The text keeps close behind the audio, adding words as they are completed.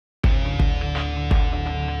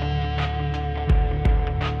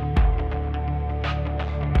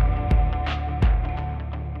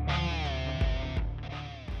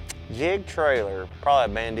jig trailer,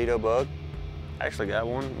 probably a Bandito Bug. Actually got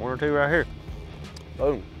one or two right here.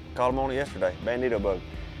 Boom, caught him on it yesterday, Bandito Bug.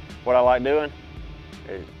 What I like doing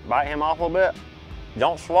is bite him off a little bit.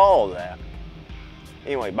 Don't swallow that.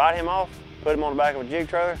 Anyway, bite him off, put him on the back of a jig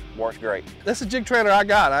trailer, works great. That's a jig trailer I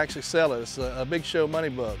got. I actually sell it. It's a Big Show Money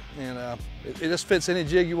Bug, and it just fits any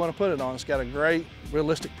jig you want to put it on. It's got a great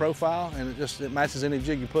realistic profile, and it matches any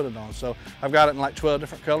jig you put it on. So I've got it in like 12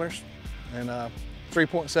 different colors, and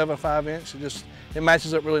 3.75 inch. It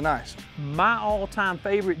matches up really nice. My all-time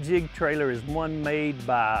favorite jig trailer is one made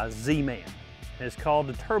by Z-Man. It's called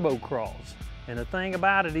the Turbo CrawZ. And the thing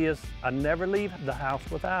about it is, I never leave the house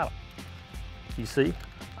without them. You see,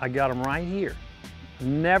 I got them right here.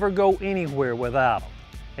 Never go anywhere without them.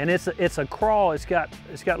 And it's a crawl. It's got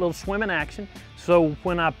little swimming action. So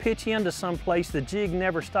when I pitch into some place, the jig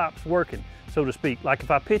never stops working, so to speak. Like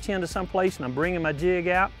if I pitch into some place and I'm bringing my jig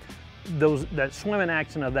out, that swimming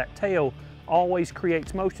action of that tail always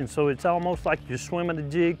creates motion. So it's almost like you're swimming a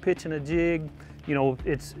jig, pitching a jig. You know,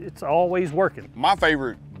 it's always working. My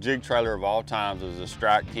favorite jig trailer of all times is the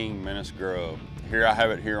Strike King Menace Grub. Here I have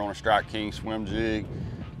it here on a Strike King swim jig,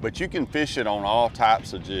 but you can fish it on all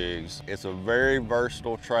types of jigs. It's a very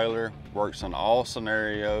versatile trailer, works in all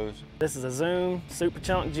scenarios. This is a Zoom Super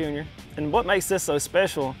Chunk Junior, and what makes this so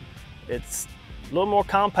special, it's a little more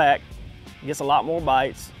compact, gets a lot more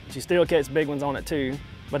bites, but you still catch big ones on it too.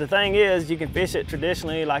 But the thing is, you can fish it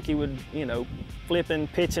traditionally like you would, you know, flipping,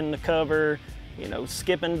 pitching the cover, you know,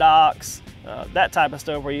 skipping docks, that type of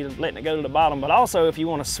stuff where you're letting it go to the bottom. But also if you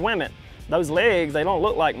want to swim it, those legs, they don't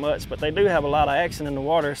look like much, but they do have a lot of action in the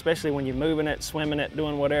water, especially when you're moving it, swimming it,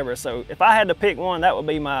 doing whatever. So if I had to pick one, that would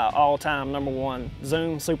be my all-time #1.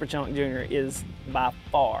 Zoom Super Chunk Junior is by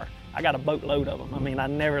far. I got a boatload of them. I mean, I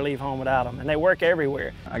never leave home without them, and they work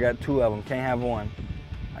everywhere. I got 2 of them, can't have one.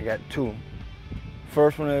 I got 2.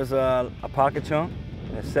 First one is a pocket chunk,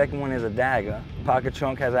 and the second one is a dagger. Pocket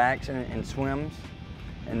chunk has action and swims,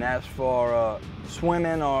 and that's for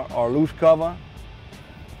swimming or loose cover.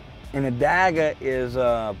 And the dagger is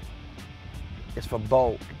for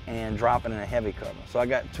bulk and dropping in a heavy cover. So I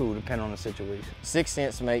got 2 depending on the situation. 6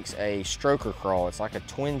 Sense makes a stroker crawl. It's like a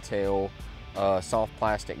twin tail soft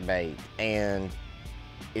plastic bait, and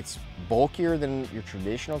it's bulkier than your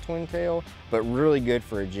traditional twin tail, but really good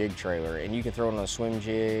for a jig trailer. And you can throw it on a swim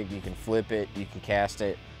jig, you can flip it, you can cast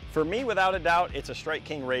it. For me, without a doubt, it's a Strike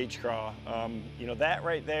King Rage Craw. You know, that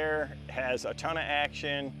right there has a ton of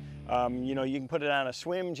action. You know, you can put it on a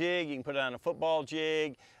swim jig, you can put it on a football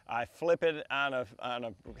jig. I flip it on a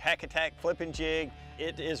hack attack flipping jig.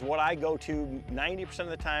 It is what I go to 90% of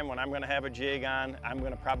the time when I'm gonna have a jig on. I'm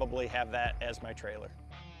gonna probably have that as my trailer.